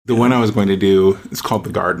The one I was going to do is called The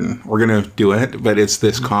Garden. We're going to do it, but it's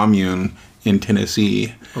this commune in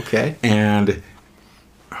Tennessee. Okay. And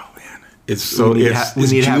it's so we it's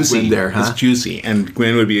need to have juicy. Gwen there, huh? It's juicy, and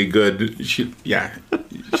Gwen would be a good. She'd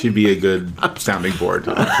be a good sounding board.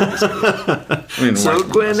 So,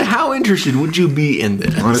 Gwen, how interested would you be in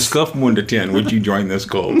this? On a scale from 1 to 10, would you join this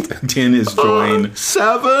cult? 10 is join,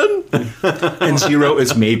 7, and 0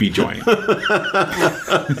 is maybe join.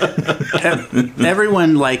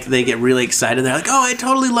 Everyone, like, they get really excited. They're like, "Oh, I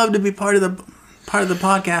totally love to be part of the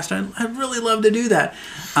podcast. I'd really love to do that."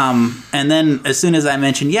 And then as soon as I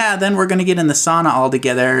mention, then we're going to get in the sauna all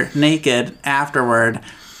together naked afterward,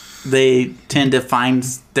 they tend to find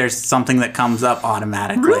there's something that comes up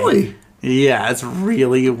automatically. Really? Yeah, it's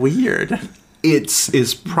really weird.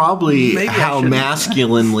 It's probably Maybe how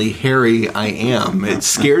masculinely hairy I am. It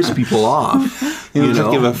scares people off. You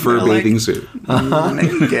know, give a fur bathing suit.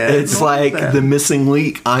 Naked. It's like the missing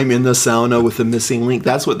link. I'm in the sauna with the missing link.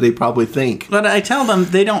 That's what they probably think. But I tell them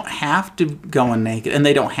they don't have to go in naked, and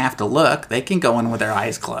they don't have to look. They can go in with their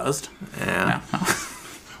eyes closed. Yeah.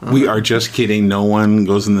 We are just kidding. No one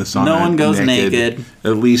goes in the sauna. No one goes naked.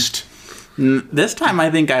 At least This time I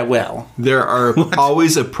think I will. There are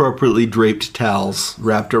always appropriately draped towels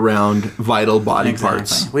wrapped around vital body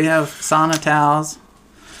parts. We have sauna towels.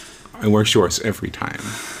 I wear shorts every time.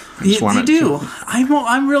 You do.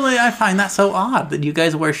 I find that so odd that you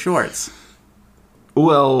guys wear shorts.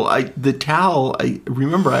 Well, the towel,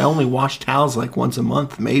 remember I only wash towels like once a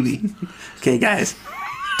month, maybe. Okay, guys.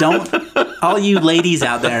 Don't, all you ladies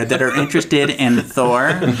out there that are interested in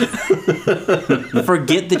Thor,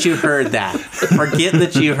 forget that you heard that. Forget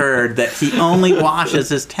that you heard that he only washes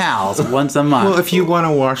his towels once a month. Well, if you want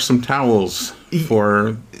to wash some towels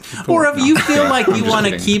or if you feel like you want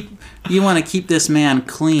to keep this man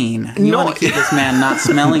clean, you want to keep this man not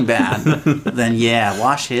smelling bad, then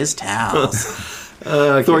wash his towels.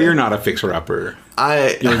 Thor, you're not a fixer-upper.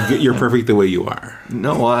 You're perfect the way you are.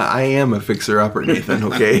 No, I am a fixer-upper, Nathan,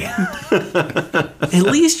 okay? At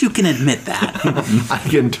least you can admit that. I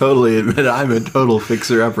can totally admit I'm a total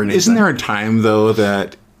fixer-upper, Nathan. Isn't there a time, though,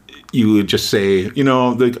 that you would just say,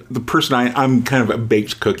 the person I'm kind of a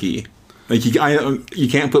baked cookie. Like, you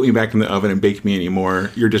can't put me back in the oven and bake me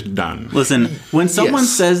anymore. You're just done. Listen, when someone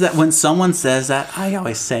says that, I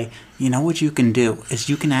always say, what you can do is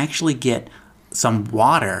you can actually get some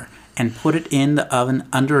water and put it in the oven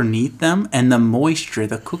underneath them, and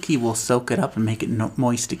the cookie will soak it up and make it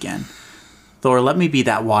moist again. Thor, let me be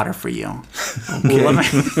that water for you. Okay.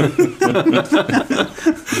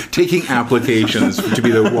 Taking applications to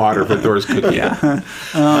be the water for Thor's cookie. Yeah.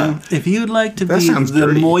 If you'd like to be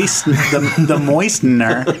the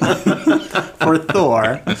moistener for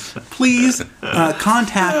Thor, please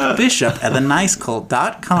contact Bishop at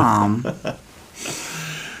thenicecult.com.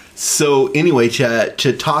 So anyway,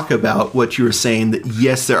 to talk about what you were saying, that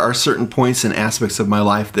yes, there are certain points and aspects of my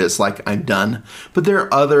life that's like I'm done, but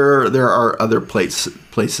there are other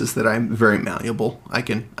places that I'm very malleable. I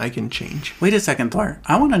can change. Wait a second, Thor.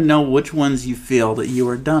 I want to know which ones you feel that you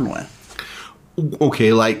are done with.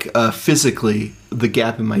 Okay, like physically, the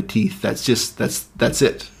gap in my teeth. That's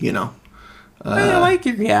it. I like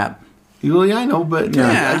your gap. Well, yeah, I know, but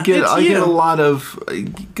I get a lot of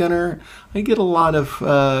I get a lot of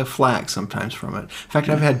flack sometimes from it. In fact,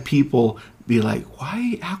 I've had people be like,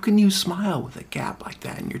 "Why? How can you smile with a gap like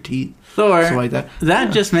that in your teeth?" Thor, so like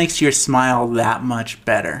that just makes your smile that much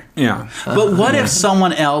better. Yeah. But what if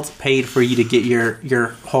someone else paid for you to get your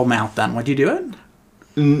whole mouth done? Would you do it?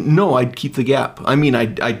 No, I'd keep the gap. I mean,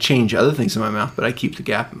 I'd change other things in my mouth, but I keep the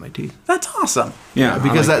gap in my teeth. That's awesome. Yeah,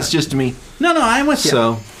 because that's just me. No, I'm with you.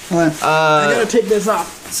 So, I gotta take this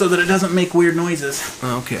off so that it doesn't make weird noises.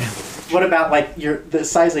 Okay. What about like the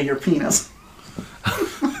size of your penis?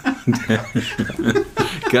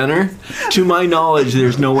 Gunner, to my knowledge,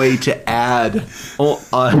 there's no way to add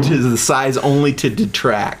to the size, only to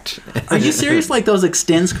detract. Are you serious? Like those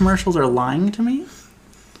Extends commercials are lying to me?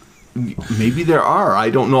 Maybe there are. I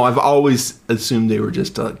don't know. I've always assumed they were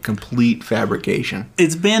just a complete fabrication.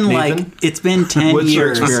 It's been Nathan? it's been 10 What's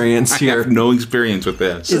years. your experience here? I have no experience with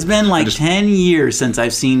this. It's been 10 years since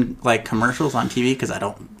I've seen like commercials on TV because I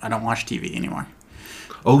don't watch TV anymore.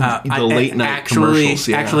 Oh, the late night commercials.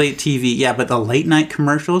 Yeah. Actually, TV. Yeah, but the late night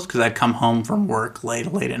commercials because I'd come home from work late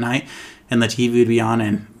at night and the TV would be on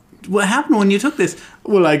and. What happened when you took this?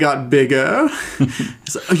 Well, I got bigger.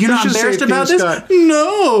 So, you're not embarrassed about this?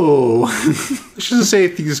 No. I shouldn't say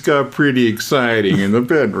things got pretty exciting in the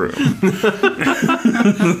bedroom.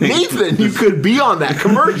 Nathan, you could be on that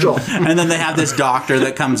commercial. And then they have this doctor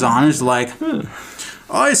that comes on and is like,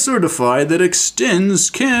 I certify that Extends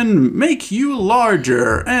can make you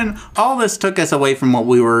larger. And all this took us away from what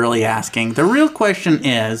we were really asking. The real question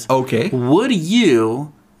is, Okay. would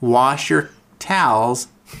you wash your towels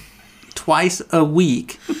twice a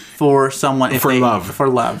week for someone? For love. For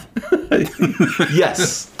love.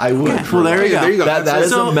 Yes, I would. Well, there you go. There you go. That is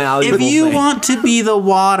So a malleable if you thing. want to be the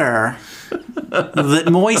water that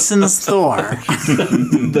moistens Thor,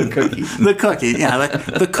 the cookie. the cookie,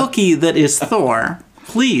 the cookie that is Thor,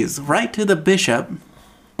 please write to the bishop.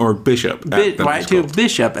 Or Bishop. at the Write to Nicecult.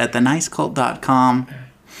 bishop at thenicecult.com.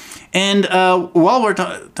 And while we're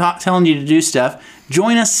telling you to do stuff,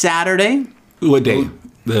 join us Saturday. What day?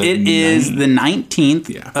 It is the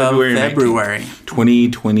 19th of February.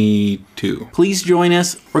 2022. Please join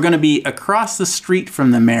us. We're going to be across the street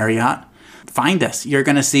from the Marriott. Find us. You're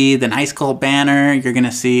going to see the Nice Cult banner. You're going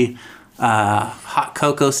to see hot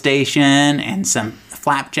cocoa station and some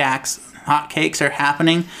flapjacks. Hot cakes are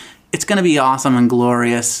happening. It's going to be awesome and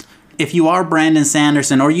glorious. If you are Brandon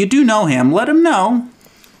Sanderson or you do know him, let him know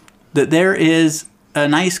that there is a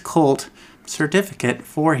Nice Cult certificate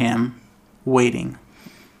for him waiting.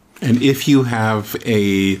 And if you have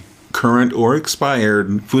a current or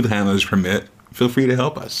expired food handler's permit, feel free to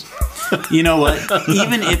help us. You know what?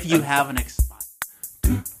 Even if you have an expired...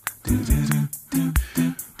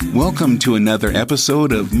 Welcome to another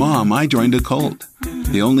episode of Mom, I Joined a Cult,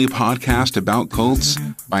 the only podcast about cults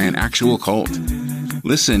by an actual cult.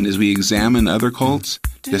 Listen as we examine other cults,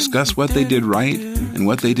 discuss what they did right and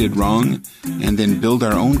what they did wrong, and then build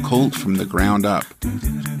our own cult from the ground up.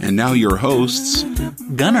 And now your hosts,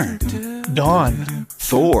 Gunner. Dawn.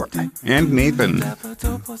 Thor and Nathan.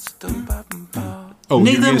 Oh,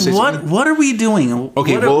 you're gonna say Nathan, something? what are we doing?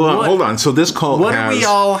 Okay, hold on. So this cult What has... are we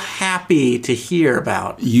all happy to hear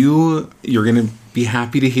about? You're going to be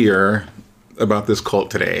happy to hear about this cult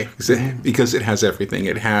today because it has everything.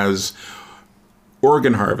 It has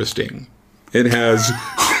organ harvesting. It has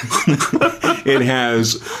it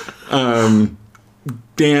has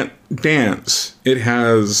dance. It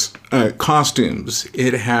has costumes.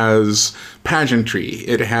 It has pageantry.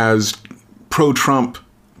 It has pro-Trump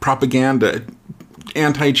propaganda,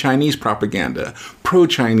 anti-Chinese propaganda,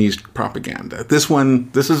 pro-Chinese propaganda. This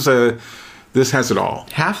has it all.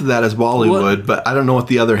 Half of that is Bollywood, but I don't know what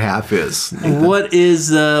the other half is. What's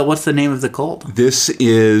the name of the cult? This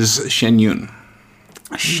is Shen Yun.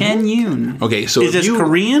 Shen Yun. Okay, so is if this you-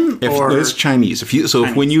 Korean or It's Chinese. If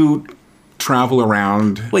when you travel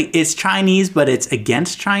around, wait? It's Chinese, but it's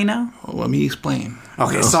against China. let me explain.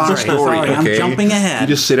 Okay, This is sorry, a story, sorry, I'm okay? jumping ahead. You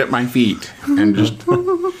just sit at my feet and just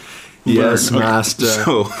Yes, learn. Okay, master.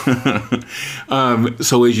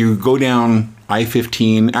 So as you go down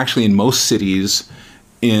I-15, actually in most cities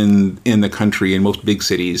in the country, in most big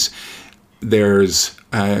cities, there's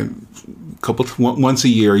once a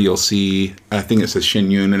year you'll see a thing that says Shen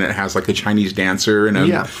Yun, and it has like a Chinese dancer and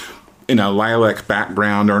in a lilac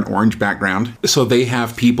background or an orange background. So they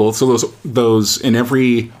have people. So those in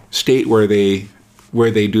every state where they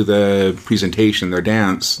do the presentation, their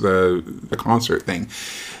dance, the concert thing,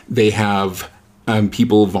 they have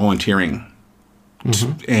people volunteering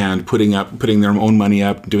and putting their own money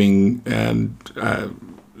up, doing and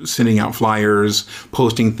sending out flyers,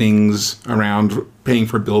 posting things around, paying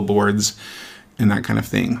for billboards, and that kind of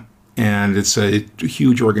thing. And it's a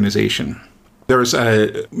huge organization. There's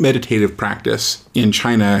a meditative practice in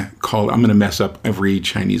China called, I'm going to mess up every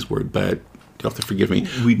Chinese word, but you'll have to forgive me.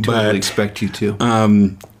 We totally But expect you to.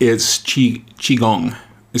 it's Qigong.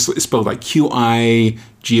 It's spelled like Qigong.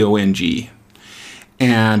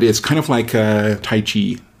 And it's kind of like Tai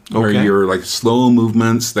Chi, where Okay. you're like slow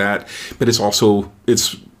movements but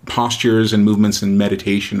it's postures and movements and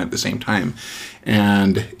meditation at the same time.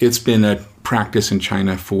 And it's been a practice in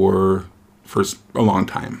China for a long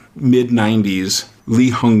time. Mid-90s, Li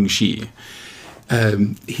Hongxi,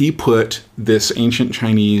 he put this ancient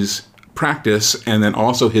Chinese practice and then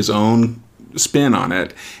also his own spin on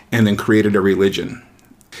it and then created a religion.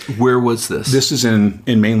 Where was this? This is in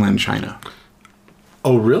mainland China.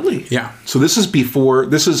 Oh, really? Yeah. So this is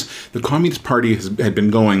the Communist Party had been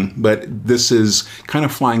going, but this is kind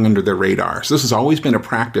of flying under the radar. So this has always been a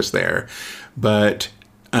practice there, but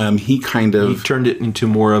he turned it into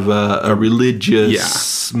more of a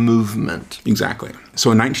religious movement. Exactly. So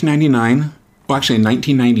in 1999, well, actually in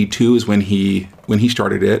 1992 is when he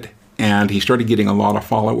started it, and he started getting a lot of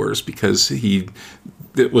followers because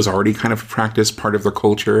it was already kind of a practice, part of their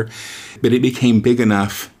culture, but it became big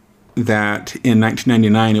enough that in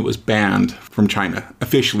 1999 it was banned from China,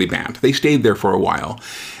 officially banned. They stayed there for a while.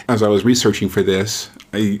 As I was researching for this,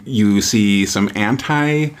 you see some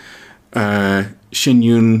anti Shen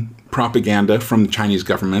Yun propaganda from the Chinese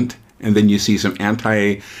government, and then you see some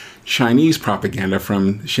anti-Chinese propaganda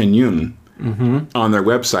from Shenyun on their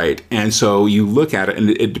website. And so you look at it, and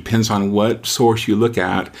it depends on what source you look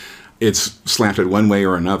at. It's slanted one way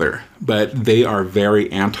or another. But they are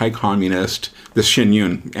very anti-communist. This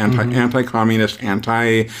Shenyun, anti-communist,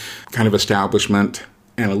 anti-kind of establishment,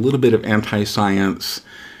 and a little bit of anti-science.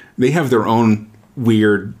 They have their own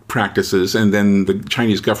weird practices, and then the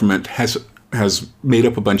Chinese government has made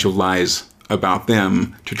up a bunch of lies about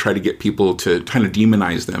them to try to get people to kind of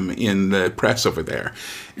demonize them in the press over there.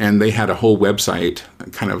 And they had a whole website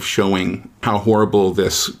kind of showing how horrible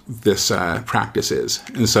this practice is.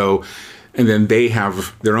 And then they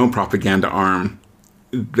have their own propaganda arm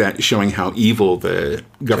that showing how evil the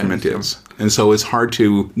government is. And so it's hard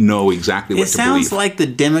to know exactly what to believe. It sounds like the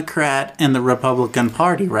Democrat and the Republican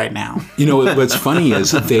Party right now. You know, what's funny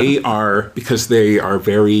is because they are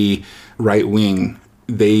very right-wing,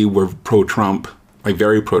 they were pro-Trump, like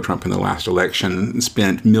very pro-Trump in the last election, and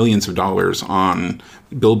spent millions of dollars on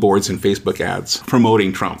billboards and Facebook ads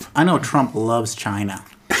promoting Trump. I know Trump loves China.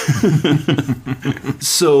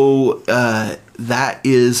 So that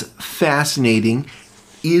is fascinating.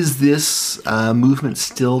 Is this movement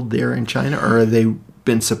still there in China, or have they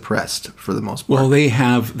been suppressed for the most part? Well,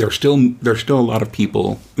 there's still a lot of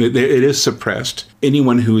people. It is suppressed.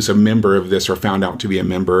 Anyone who's a member of this or found out to be a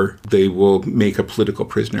member, they will make a political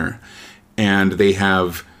prisoner. And they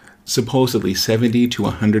have supposedly 70 to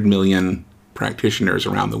 100 million practitioners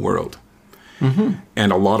around the world. Mm-hmm.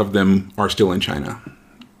 And a lot of them are still in China.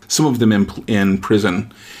 Some of them in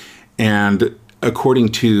prison. And according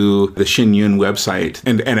to the Shenyun website,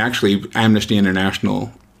 and actually Amnesty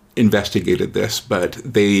International investigated this, but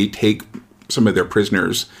they take some of their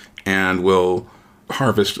prisoners and will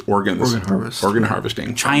harvest organs. Organ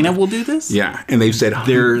harvesting. China will do this? Yeah. And they've said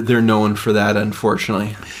they're known for that,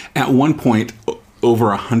 unfortunately. At one point, over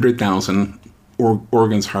 100,000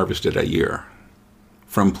 organs harvested a year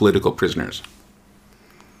from political prisoners.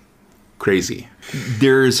 Crazy.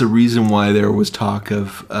 There is a reason why there was talk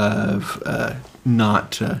of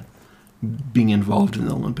not being involved in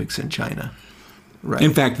the Olympics in China. Right.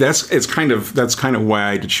 In fact, that's kind of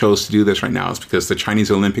why I chose to do this right now, is because the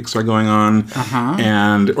Chinese Olympics are going on,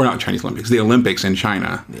 or not Chinese Olympics, the Olympics in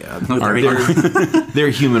China. Yeah,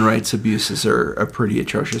 their human rights abuses are pretty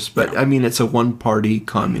atrocious. But I mean, it's a one-party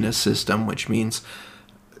communist system, which means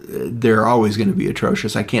they're always going to be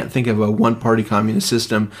atrocious. I can't think of a one-party communist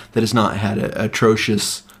system that has not had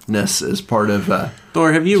atrociousness as part of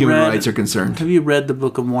Thor, human rights are concerned. Have you read the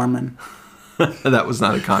Book of Mormon? That was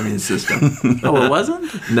not a communist system. Oh, it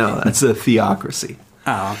wasn't? No, that's a theocracy.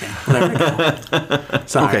 Oh, okay. Well, there we go.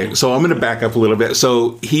 Sorry. Okay, so I'm going to back up a little bit.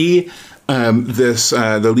 So the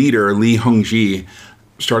leader, Li Hongzhi,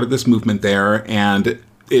 started this movement there, and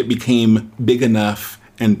it became big enough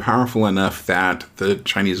and powerful enough that the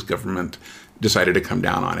Chinese government decided to come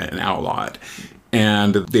down on it and outlaw it.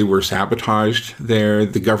 And they were sabotaged there.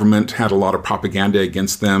 The government had a lot of propaganda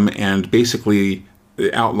against them, and basically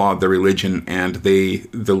outlawed the religion, and the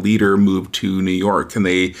leader moved to New York, and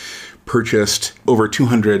they purchased over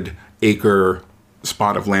 200-acre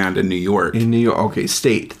spot of land in New York. In New York, okay, the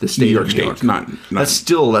state New York of New State, York. not that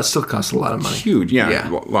still costs a lot of money. Huge, yeah.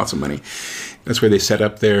 Lots of money. That's where they set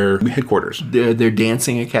up their headquarters. Their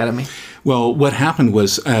dancing academy. Well, what happened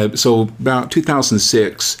was, so about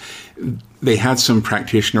 2006, they had some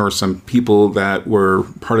practitioners, some people that were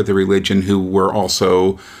part of the religion who were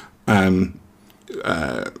also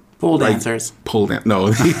pole dancers.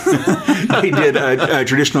 No, they did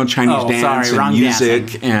traditional Chinese dance and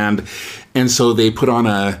music, and so they put on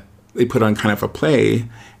kind of a play,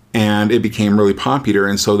 and it became really popular.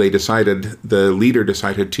 And so the leader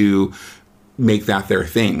decided to make that their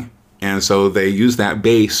thing, and so they used that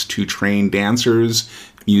base to train dancers,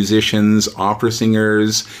 musicians, opera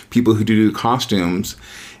singers, people who do costumes,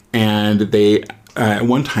 and they at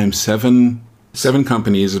one time seven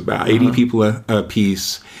companies, about 80 people a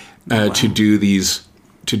piece, to do these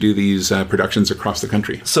productions across the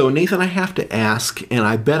country. So Nathan, I have to ask, and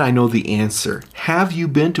I bet I know the answer. Have you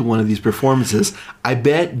been to one of these performances? I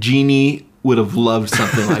bet Jeannie would have loved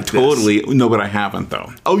something like Totally. this. No, but I haven't,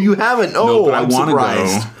 though. Oh, you haven't? Oh, no, but I'm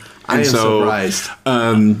surprised. I am surprised.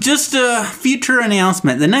 Just a future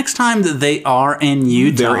announcement. The next time that they are in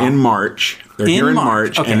Utah. They're in March. They're here in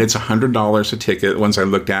March, Okay. and it's $100 a ticket. Ones I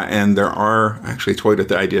looked at, and there are actually toyed at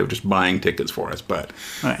the idea of just buying tickets for us, but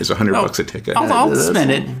Right. it's $100 a ticket. I'll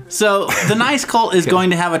spend it. So the Nice Cult is going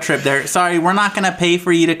to have a trip there. Sorry, we're not going to pay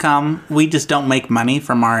for you to come. We just don't make money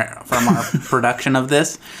from our production of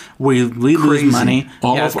this. We lose money.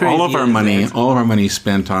 All Yeah, of it's crazy. our money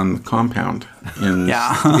spent on Compound in,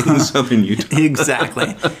 Yeah. in southern Utah.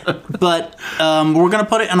 Exactly. But we're going to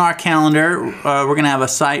put it in our calendar. We're going to have a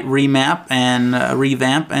site revamp,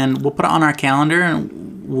 and we'll put it on our calendar, and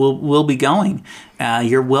we'll be going.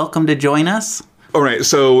 You're welcome to join us. All right,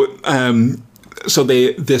 so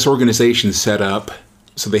this organization set up.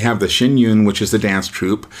 So they have the Shin Yun, which is the dance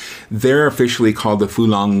troupe. They're officially called the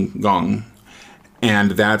Falun Gong,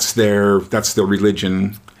 and that's their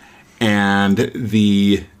religion. And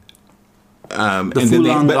the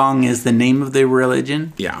Falun Gong is the name of the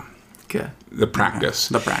religion. Yeah. Okay. The practice.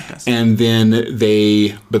 The practice. And then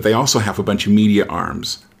they also have a bunch of media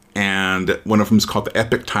arms. And one of them is called the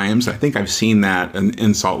Epic Times. I think I've seen that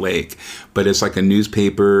in Salt Lake. But it's like a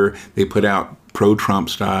newspaper. They put out pro-Trump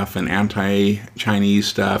stuff and anti-Chinese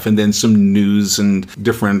stuff, and then some news and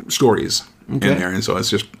different stories in there. And so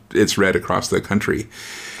it's read across the country.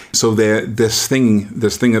 So this thing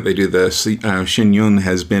that they do, this Shin Yun,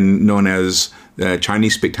 has been known as the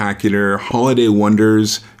Chinese Spectacular, Holiday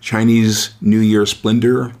Wonders, Chinese New Year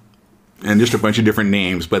Splendor, and just a bunch of different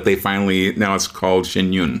names. But now it's called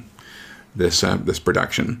Shin Yun, this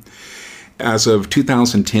production. As of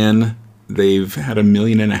 2010, they've had 1.5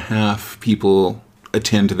 million people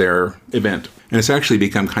attend their event. And it's actually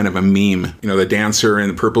become kind of a meme. You know, the dancer in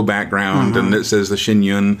the purple background, and it says the Shin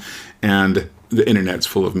Yun, and the internet's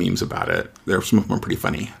full of memes about it. Some of them are pretty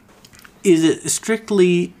funny. Is it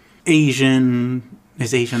strictly Asian?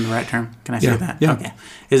 Is Asian the right term? Can I say that? Yeah. Okay.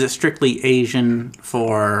 Is it strictly Asian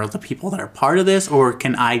for the people that are part of this, or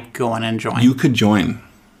can I go in and join? You could join.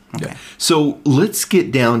 Okay. So let's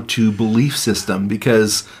get down to belief system,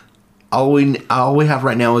 because all we have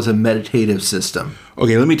right now is a meditative system.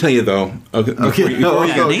 Okay, let me tell you though.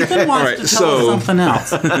 Yeah, Nathan wants to tell us something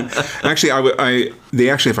else. Actually, they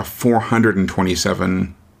actually have a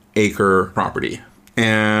 427 acre property,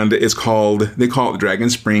 and they call it Dragon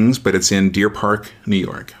Springs, but it's in Deer Park, New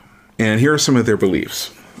York. And here are some of their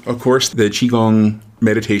beliefs. Of course, the Qigong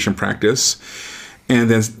meditation practice. And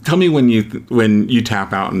then tell me when you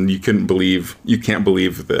tap out and you can't believe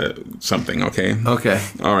something. Okay. Okay.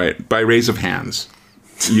 All right. By raise of hands,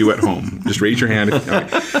 you at home, just raise your hand. Okay.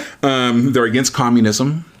 They're against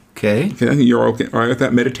communism. Okay. You're okay. All right with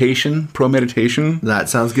that. Meditation, pro-meditation. That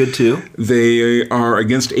sounds good too. They are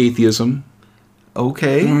against atheism.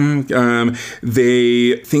 Okay.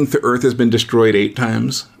 They think the Earth has been destroyed 8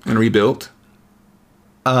 times and rebuilt.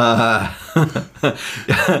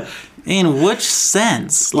 In which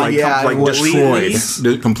sense? Destroyed.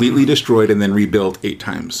 Completely destroyed and then rebuilt 8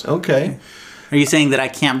 times. Okay. Are you saying that I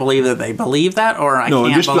can't believe that they believe that, or I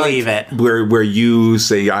can't believe it? Where you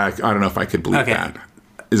say, I don't know if I could believe that.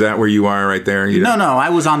 Is that where you are right there? No, I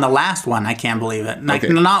was on the last one. I can't believe it. Like,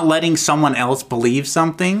 not letting someone else believe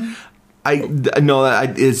something.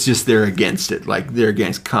 It's just they're against it. Like, they're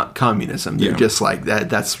against communism. They're just like that.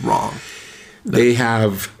 That's wrong. They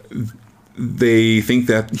think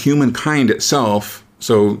that humankind itself.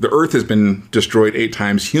 So the Earth has been destroyed 8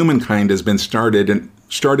 times. Humankind has been started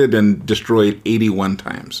and destroyed 81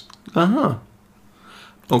 times.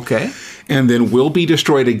 Okay. And then will be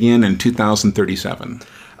destroyed again in 2037.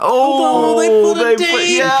 Oh, they put a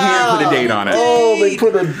date. You can't put a date on it. Oh, they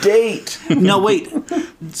put a date. No, wait.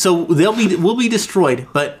 So we'll be destroyed,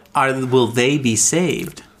 but will they be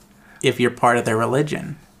saved if you're part of their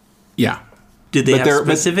religion? Yeah. Do they have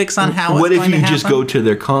specifics on how what it's going to happen? What if you just go to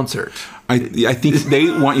their concert? I think they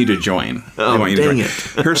want you to join. Dang it.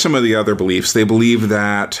 Here's some of the other beliefs. They believe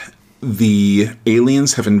that the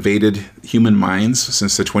aliens have invaded human minds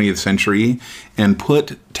since the 20th century and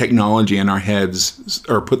put technology in our heads,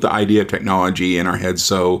 or put the idea of technology in our heads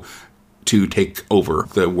to take over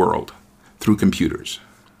the world through computers.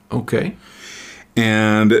 Okay.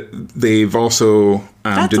 And they've also...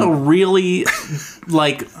 That's a really,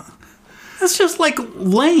 that's just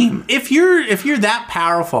lame. If you're that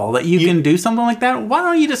powerful that you can do something like that, why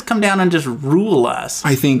don't you just come down and just rule us?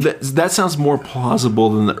 I think that sounds more plausible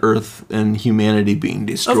than the Earth and humanity being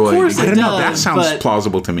destroyed. Of course I it don't know. does, That sounds but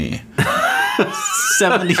plausible to me.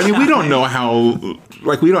 70. I mean, we don't know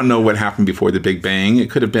we don't know what happened before the Big Bang. It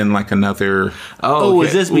could have been another. Oh,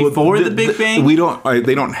 was this before the Big Bang? We don't.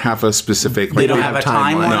 They don't have a specific. They don't have a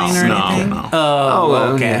timeline or anything. No.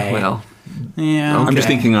 Oh, okay. Well, yeah. I'm just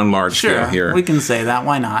thinking on large Sure, scale here. we can say that.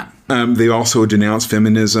 Why not? They also denounce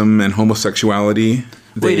feminism and homosexuality.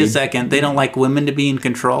 Wait a second. They don't like women to be in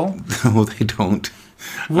control? No, they don't.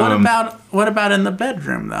 What about in the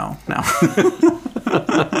bedroom, though? No.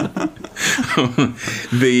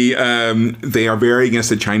 They are very against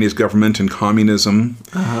the Chinese government and communism,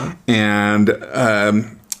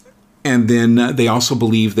 and then they also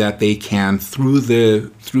believe that they can, through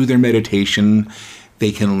their meditation,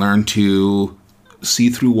 they can learn to see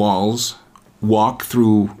through walls, walk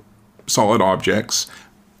through solid objects,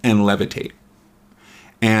 and levitate.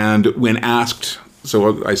 And when asked,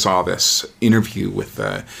 so I saw this interview with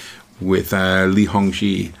Li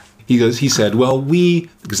Hongzhi. He said, well,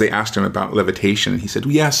 because they asked him about levitation, he said,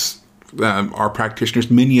 yes, many of our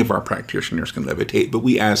practitioners can levitate, but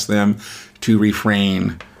we ask them to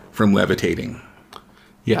refrain from levitating.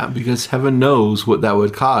 Yeah, because heaven knows what that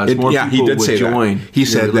would cause. More people would join. He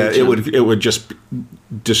said that it would just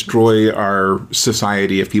destroy our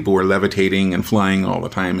society if people were levitating and flying all the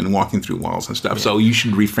time and walking through walls and stuff. Yeah. So you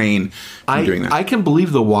should refrain from doing that. I can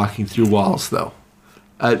believe the walking through walls, though.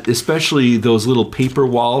 Especially those little paper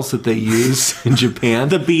walls that they use in Japan.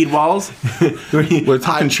 The bead walls? We're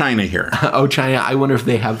talking China here. Oh, China. I wonder if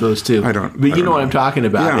they have those too. But you know what I'm talking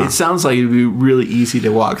about. Yeah. It sounds like it'd be really easy to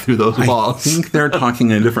walk through those walls. I think they're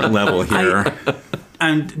talking a different level here.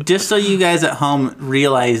 Just so you guys at home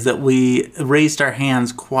realize that we raised our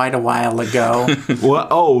hands quite a while ago. What?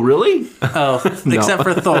 Oh, really? Oh, no. Except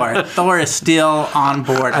for Thor. Thor is still on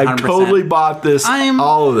board 100%. I totally bought this,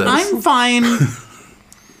 all of this. I'm fine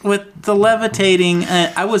with the levitating.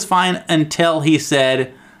 I was fine until he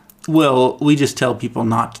said, well, we just tell people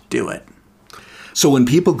not to do it. So when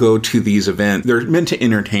people go to these events, they're meant to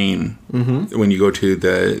entertain. Mm-hmm. When you go to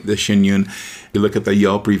the Xinyun, you look at the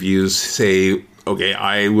Yelp reviews, say, okay,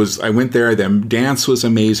 I went there, the dance was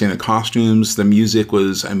amazing, the costumes, the music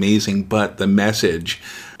was amazing, but the message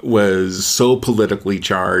was so politically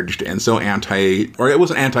charged and so it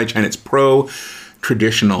wasn't anti-China, it's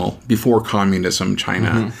pro-traditional, before communism China.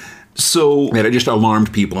 Mm-hmm. So that it just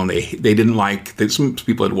alarmed people, and they didn't like that. Some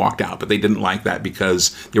people had walked out, but they didn't like that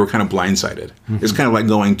because they were kind of blindsided. Mm-hmm. It's kind of like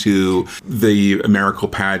going to the American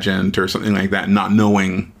pageant or something like that, not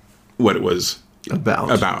knowing what it was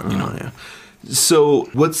about. You know. Yeah. So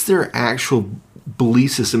what's their actual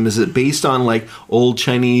belief system? Is it based on like old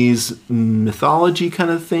Chinese mythology kind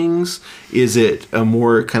of things? Is it a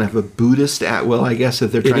more kind of a Buddhist? I guess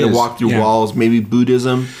if they're trying to walk through walls, maybe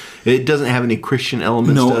Buddhism. It doesn't have any Christian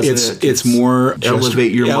elements. No, it's more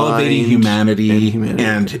elevating humanity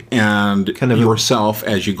and kind of yourself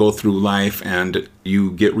as you go through life and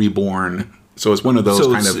you get reborn. So it's one of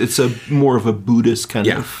those it's a more of a Buddhist kind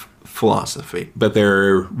of philosophy. But they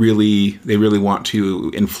really want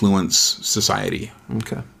to influence society.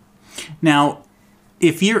 Okay. Now,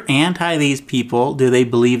 if you're anti these people, do they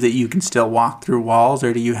believe that you can still walk through walls,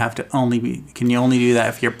 or do you have to can you only do that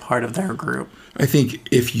if you're part of their group? I think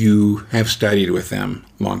if you have studied with them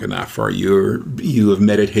long enough, or you have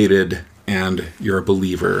meditated and you're a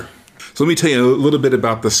believer. So let me tell you a little bit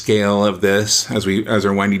about the scale of this as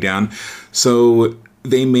we're winding down. So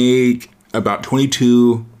they make about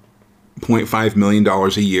 $22.5 million a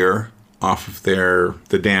year off of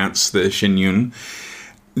the dance, the Xinyun.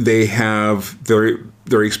 They have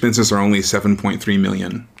their expenses are only $7.3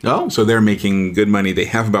 million. Oh, so they're making good money. They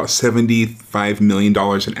have about $75 million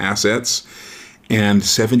in assets and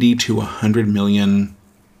 70 to 100 million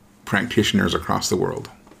practitioners across the world.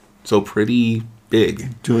 So pretty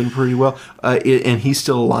big. Doing pretty well. And he's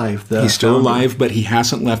still alive. He's still alive, but he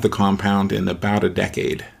hasn't left the compound in about a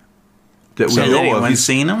decade. That we know of. He's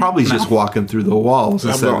seen him? Probably just walking through the walls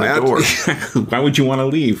instead of the door. Why would you want to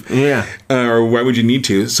leave? Yeah. Or why would you need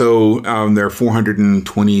to? So their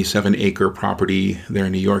 427-acre property there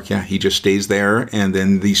in New York, he just stays there. And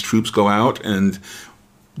then these troops go out and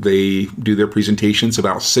they do their presentations.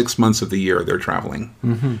 About 6 months of the year they're traveling.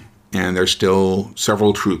 Mm-hmm. And there's still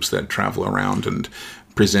several troops that travel around and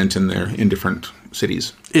present in different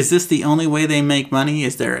cities. Is this the only way they make money?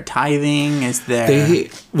 Is there a tithing? Is there?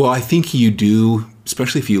 Well, I think you do,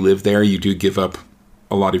 especially if you live there. You do give up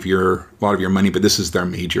a lot of your money, but this is their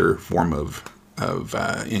major form of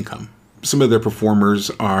income. Some of their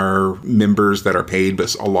performers are members that are paid,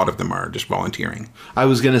 but a lot of them are just volunteering. I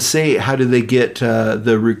was going to say, how do they get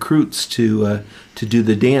the recruits to do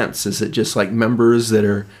the dance? Is it just like members that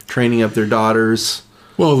are training up their daughters?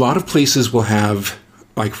 Well, a lot of places will have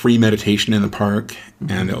like free meditation in the park,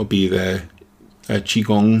 mm-hmm. and it'll be the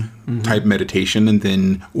Qigong mm-hmm. type meditation, and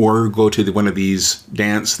then or go to one of these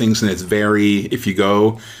dance things, and it's if you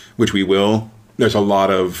go, which we will, there's a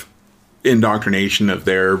lot of indoctrination of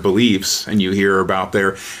their beliefs, and you hear about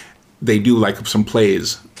they do like some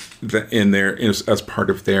plays as part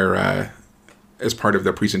of their as part of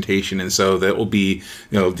their presentation. And so that will be,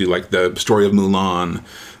 do like the story of Mulan,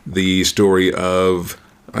 the story of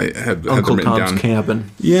Uncle Tom's Cabin.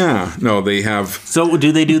 Yeah, no, they have. So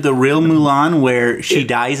do they do the real Mulan where she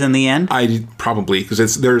dies in the end? I probably,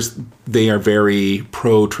 because they are very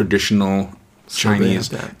pro-traditional Chinese.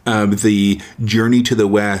 The Journey to the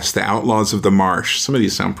West, The Outlaws of the Marsh. Some of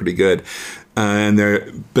these sound pretty good,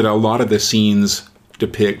 but a lot of the scenes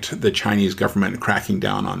depict the Chinese government cracking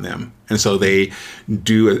down on them, and so they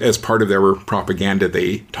do, as part of their propaganda,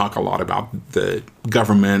 they talk a lot about the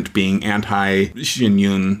government being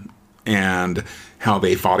anti-Xinyun and how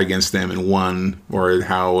they fought against them and won, or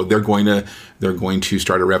how they're going to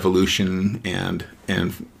start a revolution and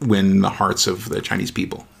win the hearts of the Chinese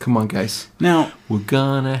people. Come on, guys. Now, we're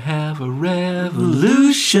gonna have a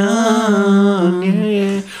revolution.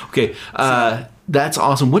 Yeah. Okay, that's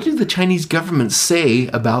awesome. What did the Chinese government say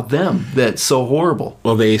about them that's so horrible?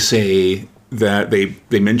 Well, they say that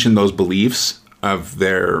they mention those beliefs of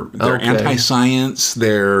their anti-science,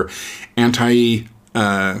 their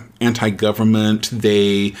anti-government.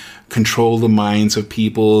 They control the minds of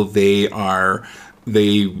people. They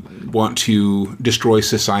want to destroy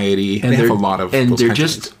society. And they have a lot of, and they're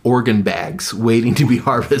just organ bags waiting to be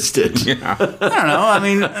harvested. Yeah. I don't know. I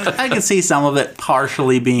mean, I can see some of it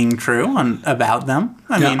partially being true about them.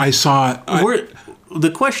 I mean, I saw.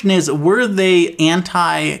 The question is, were they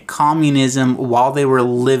anti-communism while they were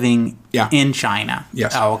living in China?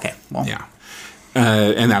 Yes. Oh, okay. Well, yeah.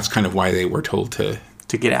 And that's kind of why they were told to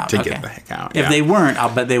get out. Get the heck out. If they weren't,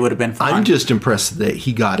 I'll bet they would have been fine. I'm just impressed that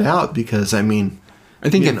he got out because, I mean, I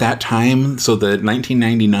think at that time, so the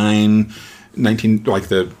 1999,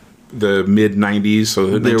 the mid 90s, so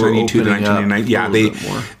the 1992 to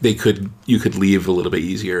 1999, you could leave a little bit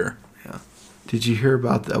easier. Yeah. Did you hear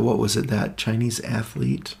about that Chinese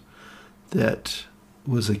athlete that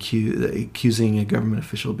was accusing a government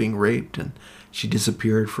official of being raped, and she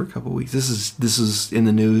disappeared for a couple of weeks? This is in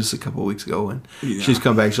the news a couple of weeks ago, and she's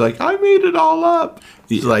come back. She's like, I made it all up.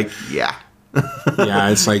 She's like, yeah. Yeah,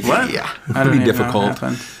 it's like pretty difficult.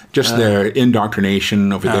 Just their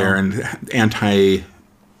indoctrination over there and and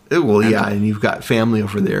you've got family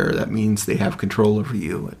over there. That means they have control over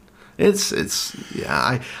you.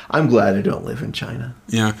 I'm glad I don't live in China.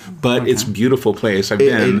 Yeah, but it's a beautiful place. I've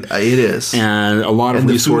been. It is, and a lot of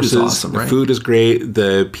resources. The food is awesome, right? The food is great.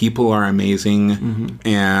 The people are amazing,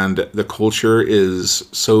 and the culture is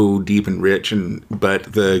so deep and rich.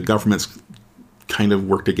 But the government's kind of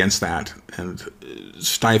worked against that and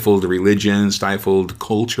stifled religion, stifled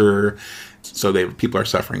culture. So people are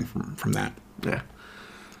suffering from that. Yeah,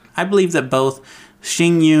 I believe that both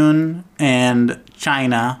Xingyun and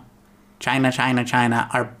China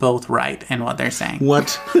are both right in what they're saying.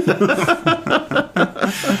 What?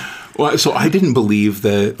 Well, so I didn't believe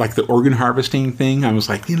the organ harvesting thing. I was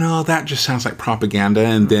like, that just sounds like propaganda.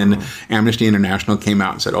 And then Amnesty International came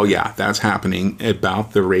out and said, oh yeah, that's happening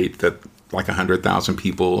about the rate that like 100,000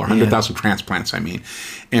 people or 100,000 transplants, I mean.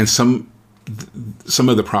 And some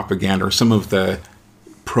of the propaganda, or some of the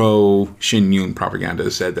pro-Xinyun propaganda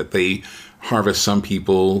said that they harvest some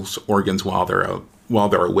people's organs while they're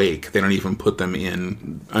awake. They don't even put them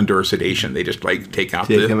in under sedation. They just take out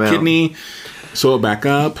the kidney, sew it back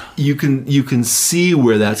up. You can see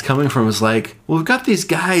where that's coming from. It's like, well, we've got these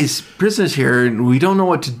guys, prisoners here, and we don't know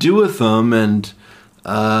what to do with them, and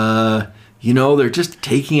they're just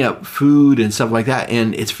taking up food and stuff like that,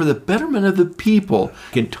 and it's for the betterment of the people.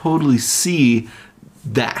 You can totally see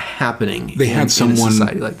that happening. They had someone in a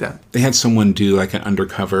society like that. They had someone do like an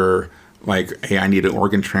undercover, hey, I need an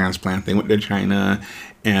organ transplant. They went to China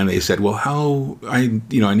and they said, well, I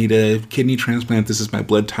need a kidney transplant. This is my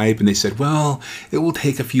blood type. And they said, well, it will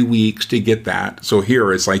take a few weeks to get that. So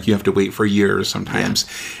here it's like you have to wait for years sometimes.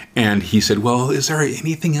 Yeah. And he said, well, is there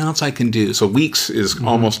anything else I can do? So weeks is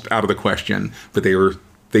almost out of the question, but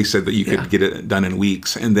they said that you could get it done in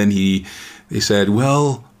weeks. And then they said,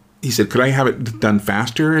 well, he said, could I have it done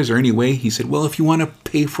faster? Is there any way? He said, well, if you want to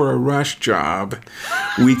pay for a rush job,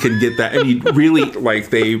 we could get that. And he really,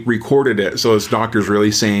 they recorded it. So his doctor's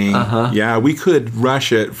really saying, yeah, we could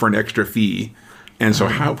rush it for an extra fee. And so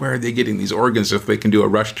where are they getting these organs if they can do a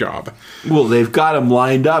rush job? Well, they've got them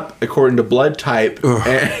lined up according to blood type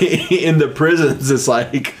in the prisons. It's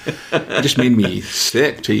like... It just made me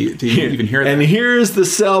sick to even hear that. And here's the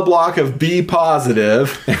cell block of B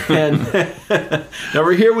positive. And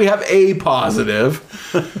over here we have A positive.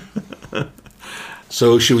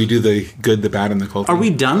 So should we do the good, the bad, and the cult? Are we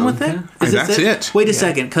done with it? That's it. Wait a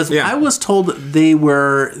second, because I was told there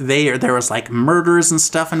was murders and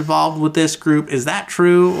stuff involved with this group. Is that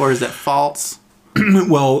true or is it false?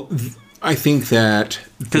 Well, I think that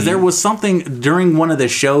because there was something during one of the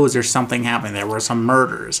shows or something happening. There were some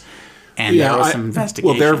murders, and there was some investigation.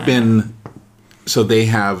 Well, there have been. So they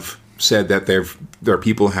have said that their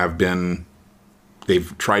people have been.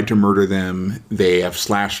 They've tried to murder them. They have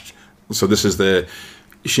slashed. So this is the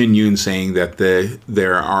Shin Yun saying that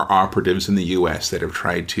there are operatives in the U.S. that have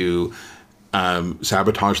tried to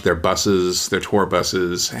sabotage their buses, their tour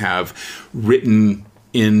buses, have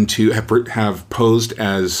have posed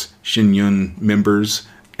as Shin Yun members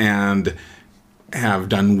and have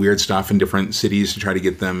done weird stuff in different cities to try to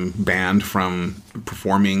get them banned from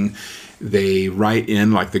performing. They write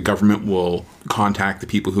in, like the government will contact the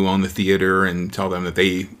people who own the theater and tell them that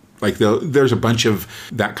there's a bunch of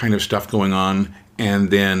that kind of stuff going on.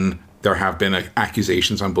 And then there have been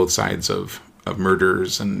accusations on both sides of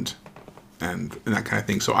murders and that kind of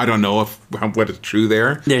thing. So I don't know what is true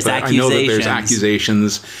there. There's but accusations. I know that there's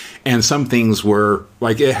accusations, and some things were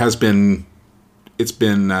like it's been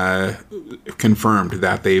confirmed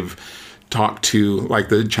that they've talked to, like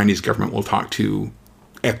the Chinese government will talk to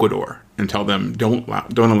Ecuador and tell them don't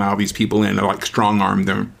allow these people in, or like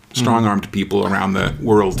strong-armed people around the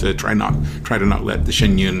world to try to not let the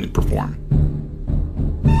Shin Yun perform.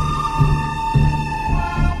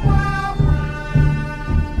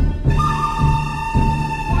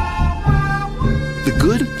 The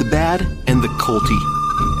good, the bad, and the culty.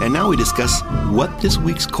 And now we discuss what this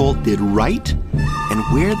week's cult did right and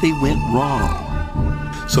where they went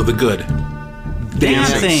wrong. So the good.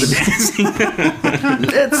 Dancing.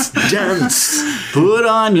 Let's dance. Put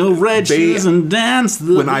on your red shoes and dance.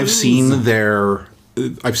 When I've seen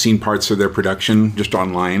parts of their production just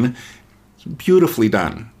online, it's beautifully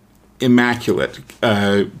done. Immaculate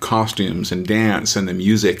costumes and dance, and the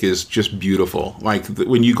music is just beautiful. Like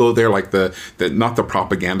when you go there, like the not the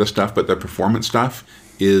propaganda stuff, but the performance stuff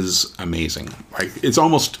is amazing. Like it's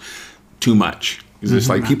almost too much. It's just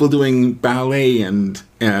like people doing ballet and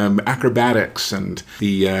acrobatics, and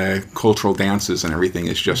the cultural dances and everything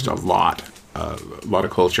is just a lot of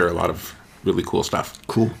culture, a lot of really cool stuff.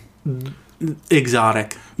 Cool.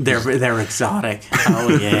 Exotic. They're exotic.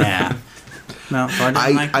 Oh yeah. No,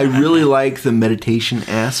 I really like the meditation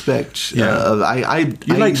aspect. Yeah. I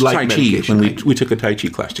like Tai Chi meditation. when we took a Tai Chi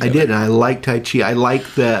class together. I did, and I like Tai Chi. I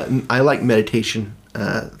like meditation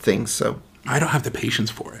things. So I don't have the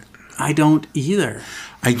patience for it. I don't either.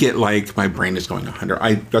 I get like my brain is going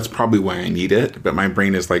 100. That's probably why I need it, but my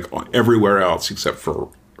brain is like everywhere else except for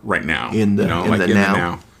right now. In the now.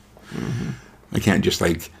 Mm-hmm. I can't just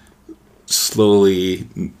like slowly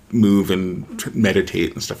move and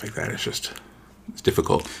meditate and stuff like that. It's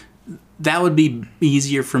difficult. That would be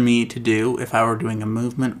easier for me to do if I were doing a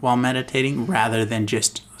movement while meditating rather than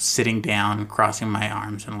just sitting down, crossing my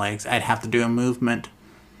arms and legs. I'd have to do a movement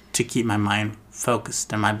to keep my mind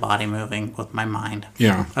focused and my body moving with my mind.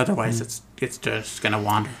 Yeah. Otherwise, it's just going to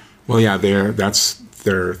wander. Well, yeah, that's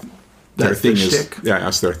their thing is shtick. Yeah,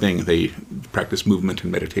 that's their thing. They practice movement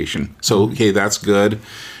and meditation. So okay, that's good.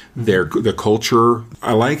 The culture.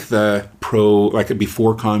 I like the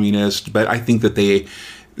before communist, but I think that they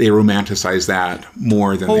romanticize that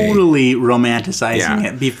more than totally romanticizing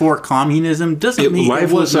it. Before communism doesn't mean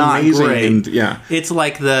life it was not amazing great. and It's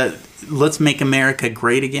like let's make America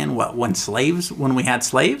great again. When we had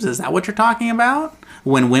slaves? Is that what you're talking about?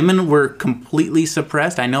 When women were completely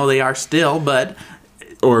suppressed? I know they are still, but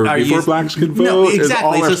or before blacks could vote. No, exactly.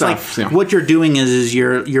 All So that it's stuff. like what you're doing is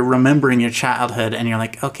you're remembering your childhood, and you're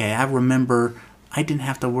like, okay, I remember I didn't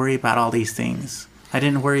have to worry about all these things. I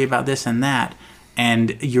didn't worry about this and that,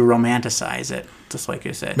 and you romanticize it, just like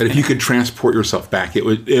you said. But if you could transport yourself back, it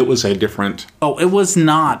was a different. Oh, it was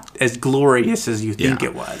not as glorious as you think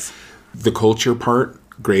it was. The culture part,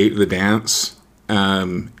 great. The dance,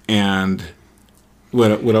 and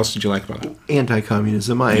what else did you like about it?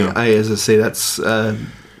 Anti-communism. As I say, that's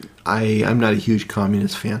I'm not a huge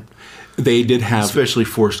communist fan. They did have, especially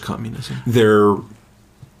forced communism.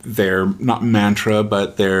 Their not mantra,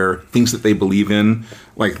 but their things that they believe in.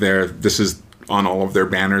 Like this is on all of their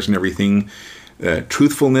banners and everything.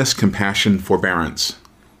 Truthfulness, compassion, forbearance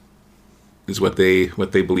is what they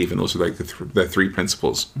believe in. Those are like the three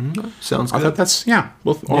principles. Mm-hmm. Sounds good. I thought that's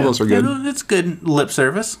all those are good. It's good lip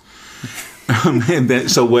service. And then,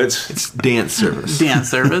 so it's dance service. Dance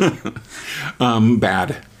service.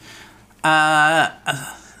 Bad.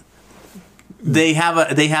 They have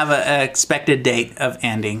a expected date of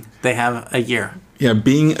ending. They have a year. Yeah,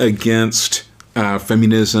 being against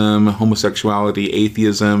feminism, homosexuality,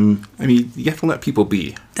 atheism. I mean, you have to let people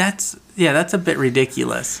be. That's a bit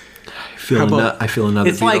ridiculous. I feel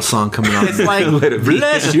another Beatles song coming on. It's like,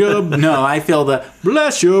 bless your... No, I feel the,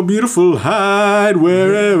 bless your beautiful hide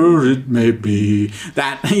wherever it may be.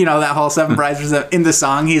 That, that whole Seven Brides in the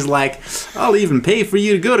song, he's like, I'll even pay for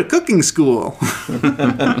you to go to cooking school.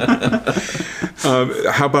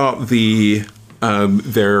 How about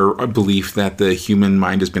their belief that the human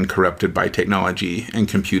mind has been corrupted by technology and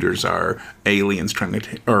computers are aliens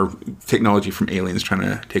or technology from aliens trying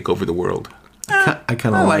to take over the world? I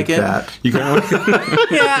kind of like that. You kind of like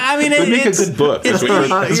it? Yeah, I mean, make a good book. It's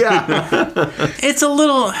a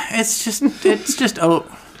little. It's just. Oh,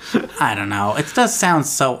 I don't know. It does sound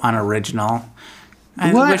so unoriginal.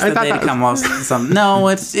 I wish that they'd come up with some. No,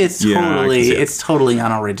 it's totally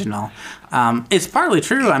unoriginal. It's partly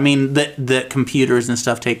true. I mean, that computers and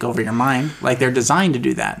stuff take over your mind. Like, they're designed to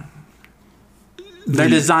do that. They're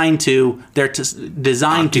designed to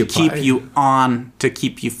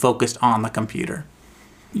keep you focused on the computer.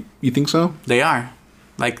 You think so? They are.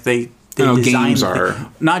 Like, they design games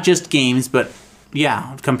are not just games, but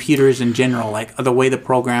computers in general, like the way the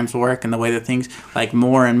programs work and the way the things, like,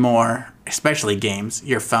 more and more, especially games,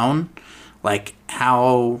 your phone, like,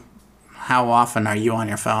 how often are you on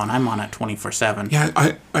your phone? I'm on it 24/7.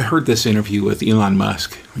 Yeah, I heard this interview with Elon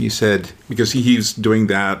Musk. He said, because he's doing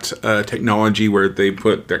that technology where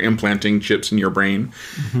they're implanting chips in your brain,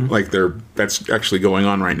 like that's actually going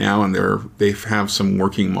on right now, and they have some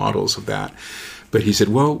working models of that. But he said,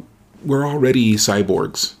 well, we're already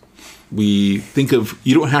cyborgs. We think of,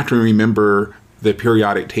 you don't have to remember the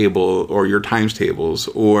periodic table or your times tables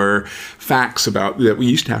or facts about that. We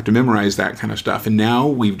used to have to memorize that kind of stuff. And now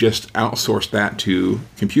we've just outsourced that to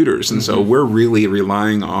computers. And so we're really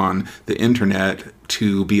relying on the internet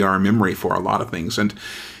to be our memory for a lot of things. And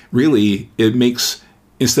really it makes,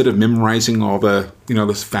 instead of memorizing all the,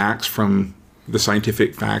 the facts from the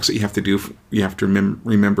scientific facts that you have to do, you have to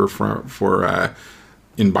remember for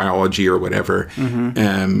in biology or whatever,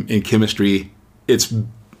 in chemistry, it's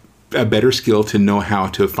a better skill to know how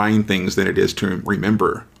to find things than it is to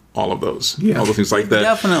remember all of those. Yeah. All those things, like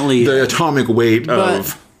the atomic weight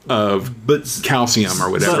of calcium or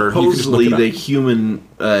whatever. Supposedly the human,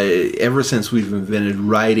 ever since we've invented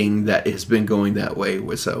writing, that has been going that way.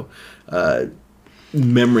 So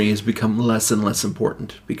memory has become less and less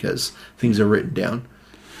important because things are written down.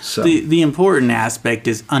 So the important aspect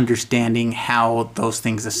is understanding how those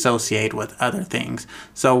things associate with other things.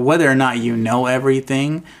 So whether or not you know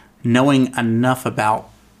everything, knowing enough about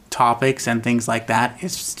topics and things like that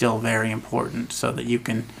is still very important so that you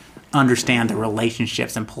can understand the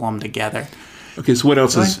relationships and pull them together. Okay, so what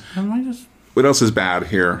else is bad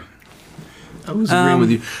here? I was agreeing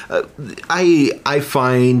with you. I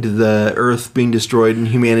find the Earth being destroyed and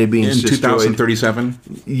humanity being destroyed. In 2037?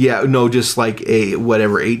 Yeah, no, just like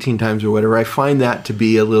 18 times or whatever. I find that to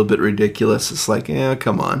be a little bit ridiculous. It's like,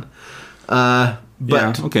 come on.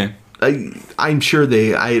 But okay. I'm sure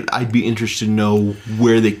I'd be interested to know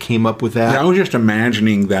where they came up with that. Yeah, I was just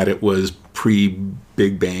imagining that it was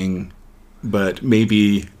pre-Big Bang, but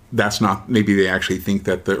maybe that's not. Maybe they actually think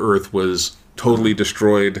that the Earth was totally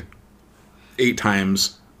destroyed 8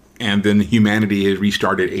 times, and then humanity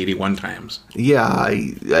restarted 81 times. Yeah,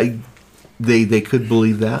 they could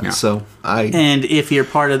believe that. Yeah. So and if you're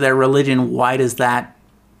part of their religion, why does that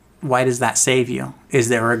save you? Is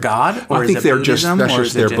there a God, or I think is it Buddhism, that's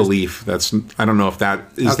just their belief. I don't know if that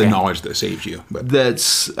is the knowledge that saves you, but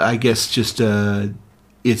that's, I guess, just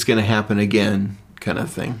it's going to happen again kind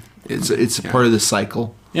of thing. It's a part of the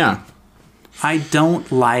cycle. Yeah. I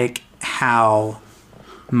don't like how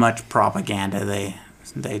much propaganda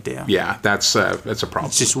they do. Yeah, that's a problem.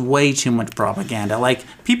 It's just way too much propaganda. Like,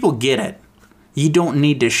 people get it. You don't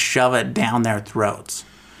need to shove it down their throats.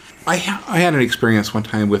 I had an experience one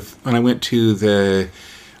time when I went to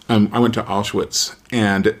I went to Auschwitz,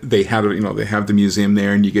 and they have the museum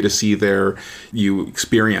there, and you get to see you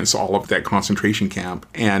experience all of that concentration camp,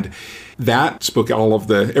 and that spoke all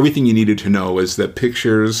of everything you needed to know is the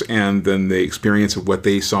pictures and then the experience of what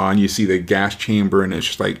they saw, and you see the gas chamber, and it's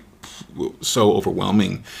just like so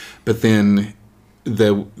overwhelming. But then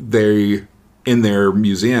they in their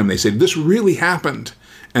museum, they said, this really happened,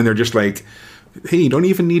 and they're just like, hey, you don't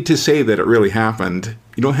even need to say that it really happened.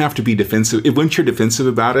 You don't have to be defensive. Once you're defensive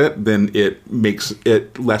about it, then it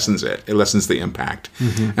lessens it. It lessens the impact.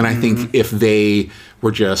 And I think if the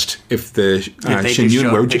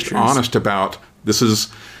Xinyu were just honest about this is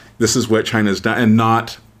what China's done, and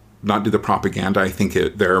not do the propaganda, I think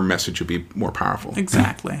their message would be more powerful.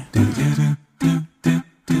 Exactly.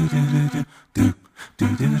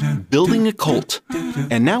 Building a cult.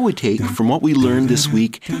 And now we take from what we learned this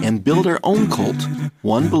week and build our own cult,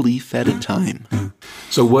 one belief at a time.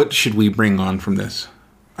 So what should we bring on from this?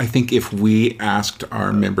 I think if we asked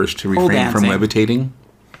our members to refrain from levitating.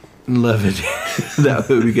 That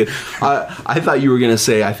would be good. I thought you were going to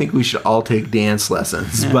say, I think we should all take dance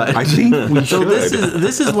lessons, but I think we should. So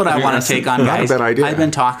this is what I want to take on, guys. Not a bad idea.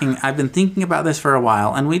 I've been thinking about this for a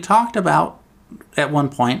while, and we talked about at one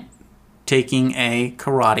point taking a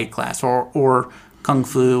karate class or kung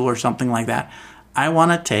fu or something like that. I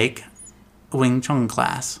want to take a Wing Chun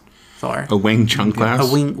class. Thor. A Wing Chun class?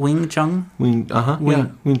 A Wing Chun? Wing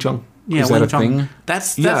Chun. Yeah, Is that Wing a Chun. thing?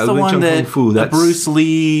 That's Yeah, the Wing one Chun that Kung Fu, that's- Bruce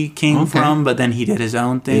Lee came Okay. from, but then he did his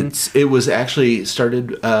own thing. It was actually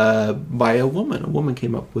started by a woman. A woman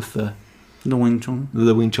came up with the Wing Chun.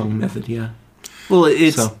 Wing Chun method. Yeah. Well,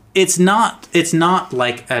 it's So- it's not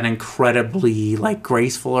like an incredibly like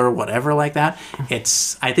graceful or whatever like that.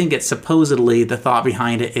 I think it's supposedly the thought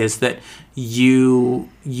behind it is that you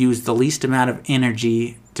use the least amount of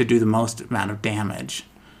energy to do the most amount of damage.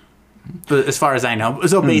 But as far as I know,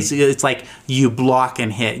 so basically it's like you block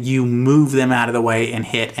and hit, you move them out of the way and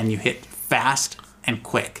hit, and you hit fast and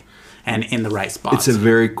quick and in the right spots. It's a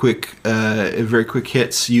very quick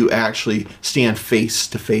hits. You actually stand face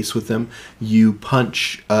to face with them. You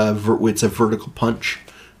punch. It's a vertical punch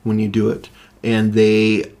when you do it, and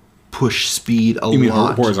they push speed a You mean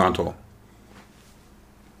lot. horizontal?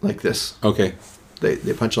 Like this. Okay.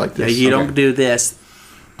 They punch like Yeah, this. you don't do this.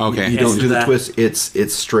 Okay. You don't do the that. twist.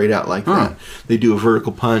 It's straight out like that. They do a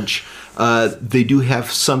vertical punch. They do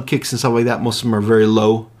have some kicks and stuff like that. Most of them are very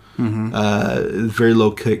low. Very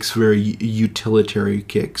low kicks, very utilitarian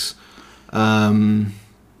kicks.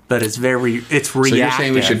 But it's reactive. So you're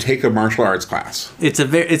saying we should take a martial arts class? It's a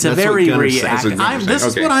very That's what reactive. Gunner's saying. That's what Gunner's This saying.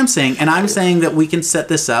 is what Okay. I'm saying, and I'm saying that we can set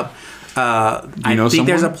this up. I know think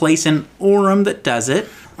there's a someone? place in Orem that does it.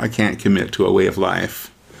 I can't commit to a way of life.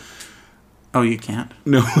 Oh, you can't.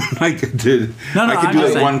 No, I could do. No, I could I'm do just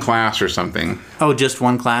like saying- one class or something. Oh, just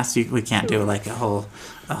one class. We can't do like a whole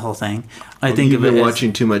thing. I think You've of it been as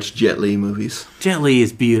watching too much Jet Li movies. Jet Li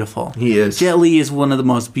is beautiful. He is. Jet Li is one of the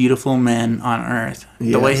most beautiful men on earth.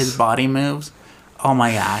 The way Yes. his body moves. Oh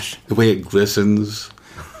my gosh. The way it glistens.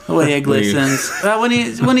 The way it glistens.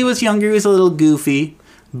 When he was younger, he was a little goofy,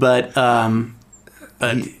 but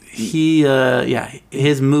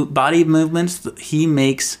his body movements, he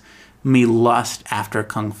makes me lust after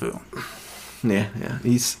kung fu. Yeah.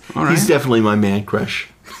 He's All right. definitely my man crush.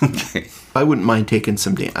 Okay. I wouldn't mind taking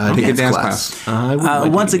some Take a dance dance class. class. I wouldn't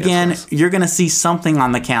mind Once taking a again, dance class. you're going to see something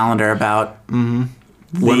on the calendar about One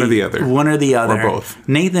or the other. One or the other. Or both.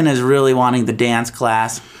 Nathan is really wanting the dance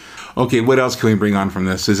class. Okay, what else can we bring on from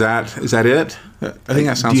this? Is that it? I think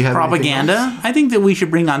that sounds. Do you have Propaganda? I think that we should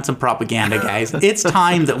bring on some propaganda, guys. It's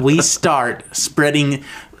time that we start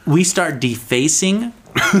defacing.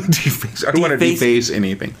 deface? I don't want to Deface- deface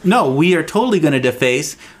anything. No, we are totally going to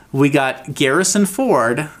deface. We got Garrison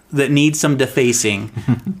Ford that needs some defacing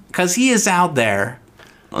because he is out there.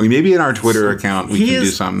 Okay, maybe in our Twitter account we can do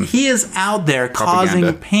something. He is out there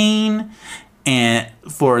Propaganda. causing pain and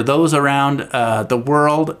for those around the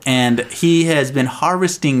world, and he has been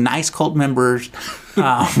harvesting Nice Cult members.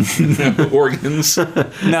 Organs.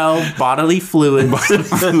 No, bodily fluids.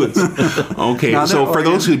 Okay, Now so they're for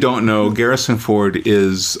those who don't know, Garrison Ford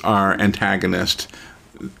is our antagonist,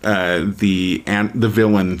 the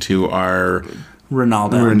villain to our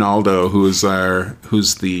Ronaldo.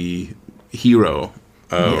 who's the hero,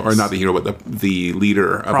 or not the hero, but the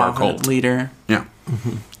leader of our Prophet, cult. leader, Yeah.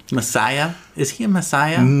 Messiah. Is he a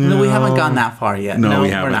Messiah? No, we haven't gone that far yet. No, we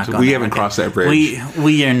we're haven't. not going We there. haven't Okay. crossed that bridge.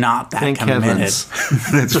 We are not that Thank committed. heavens.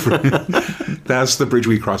 That's the bridge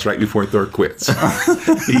we cross right before Thor quits.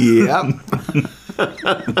 Yep.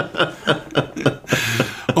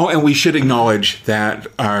 Oh, and we should acknowledge that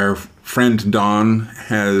our friend Don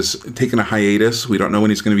has taken a hiatus. We don't know when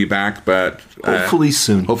he's going to be back, but Hopefully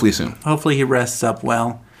soon. hopefully soon. Hopefully he rests up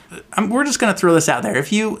well. We're just going to throw this out there.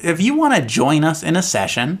 If you want to join us in a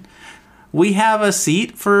session, we have a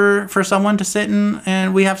seat for someone to sit in,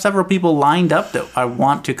 and we have several people lined up that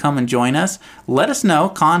want to come and join us. Let us know.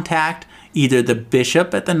 Contact either the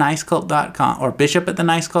bishop@thenicecult.com or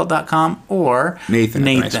bishop@thenicecult.com or Nathan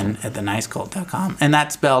at thenicecult.com. And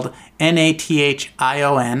that's spelled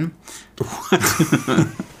Nathion.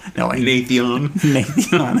 No, wait. Nathan.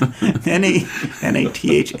 Nathan.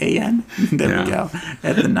 Nathan. There Yeah. we go.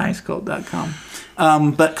 At thenicecult.com.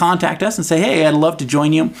 But contact us and say, hey, I'd love to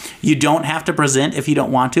join you. You don't have to present if you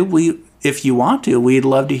don't want to. If you want to, we'd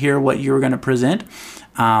love to hear what you're going to present.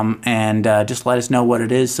 And just let us know what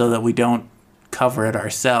it is so that we don't cover it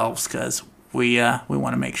ourselves, because we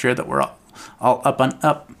want to make sure that we're all up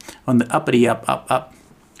on the uppity up.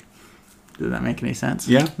 Does that make any sense?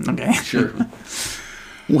 Yeah. Okay. Sure.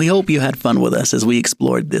 We hope you had fun with us as we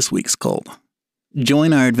explored this week's cult.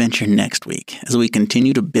 Join our adventure next week as we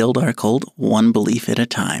continue to build our cult one belief at a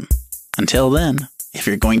time. Until then, if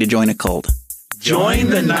you're going to join a cult, Join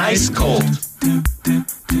the nice cult.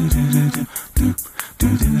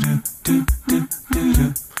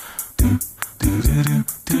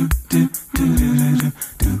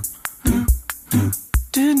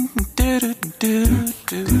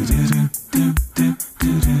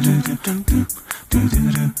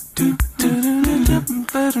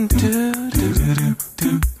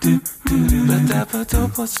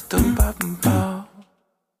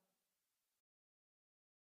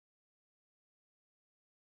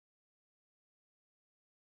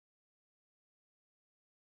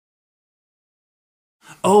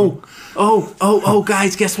 Oh,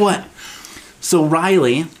 guys, guess what? So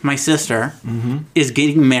Riley, my sister, is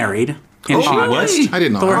getting married in August. I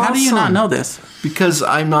didn't know. Thor, that. how do you not know this? Because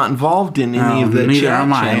I'm not involved in any of the neither chat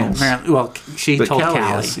am I. channels. Well, she But told Callie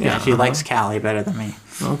Callie. is, Yeah, yeah, she likes Callie better than me.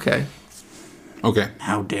 Okay. Okay.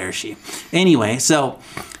 How dare she? Anyway, so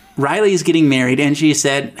Riley is getting married, and she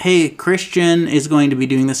said, hey, Christian is going to be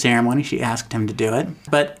doing the ceremony. She asked him to do it.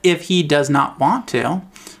 But if he does not want to,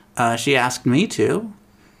 she asked me to,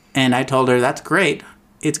 and I told her, that's great.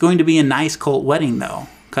 It's going to be a nice cult wedding, though,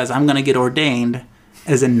 because I'm going to get ordained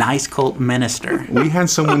as a nice cult minister. We had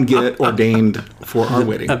someone get ordained for our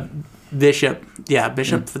wedding. Bishop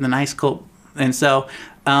for the nice cult. And so...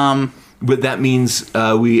 But that means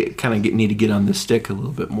we kind of need to get on the stick a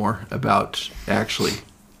little bit more about actually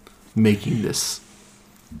making this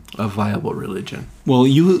a viable religion. Well,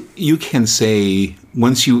 you can say,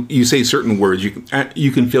 once you say certain words,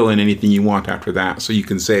 you can fill in anything you want after that. So you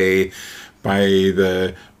can say, by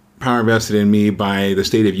the power vested in me by the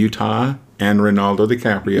state of Utah and Ronaldo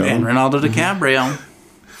DiCaprio.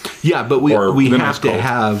 Yeah, but we the have nice to cult.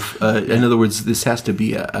 have, in other words, this has to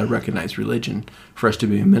be a recognized religion for us to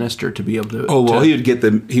be a minister to be able to. Oh, well,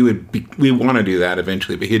 we want to do that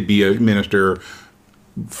eventually, but he'd be a minister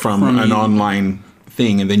from an online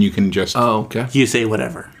thing, and then you can just, Oh, okay. You say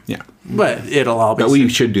whatever. yeah. But it'll all be... But we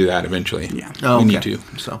should do that eventually. Yeah. Oh, We okay. need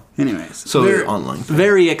to. So, Anyways. So very, the online thing.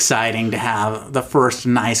 Very exciting to have the first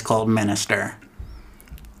nice cult minister.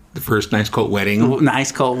 The first nice cult wedding.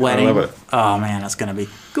 Nice cult wedding. love it. Oh, man, it's going to be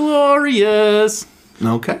glorious.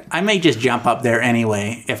 okay. I may just jump up there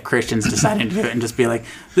anyway if Christian's deciding to do it and just be like,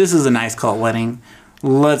 this is a nice cult wedding.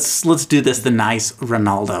 Let's do this the nice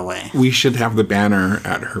Ronaldo way. We should have the banner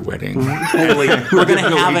at her wedding. We're going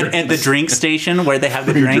to have it at the drink station where they have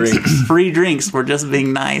the drinks. Free drinks for just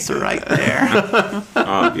being nice right there. Oh,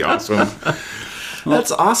 that'd be awesome.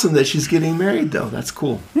 That's awesome that she's getting married, though. That's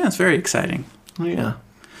cool. Yeah, it's very exciting. Yeah.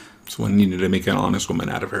 Someone needed to make an honest woman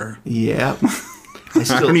out of her. Yeah.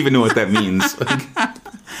 I don't even know what that means.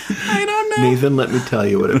 I don't know. Nathan, let me tell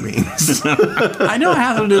you what it means. I know it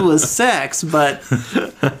has to do with sex, but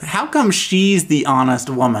how come she's the honest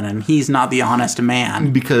woman and he's not the honest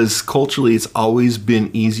man? Because culturally, it's always been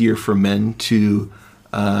easier for men to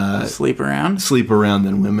Sleep around? sleep around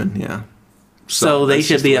than women. Yeah. So they that's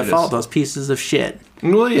should just be the way at it fault, is. those pieces of shit.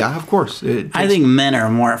 Well, yeah, of course. I think men are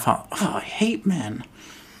more at fault. Oh, I hate men.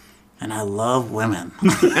 And I love women.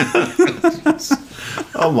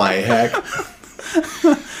 Oh my heck!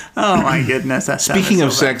 Oh my goodness. That sounded Speaking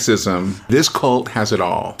of so bad. sexism, this cult has it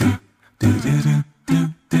all.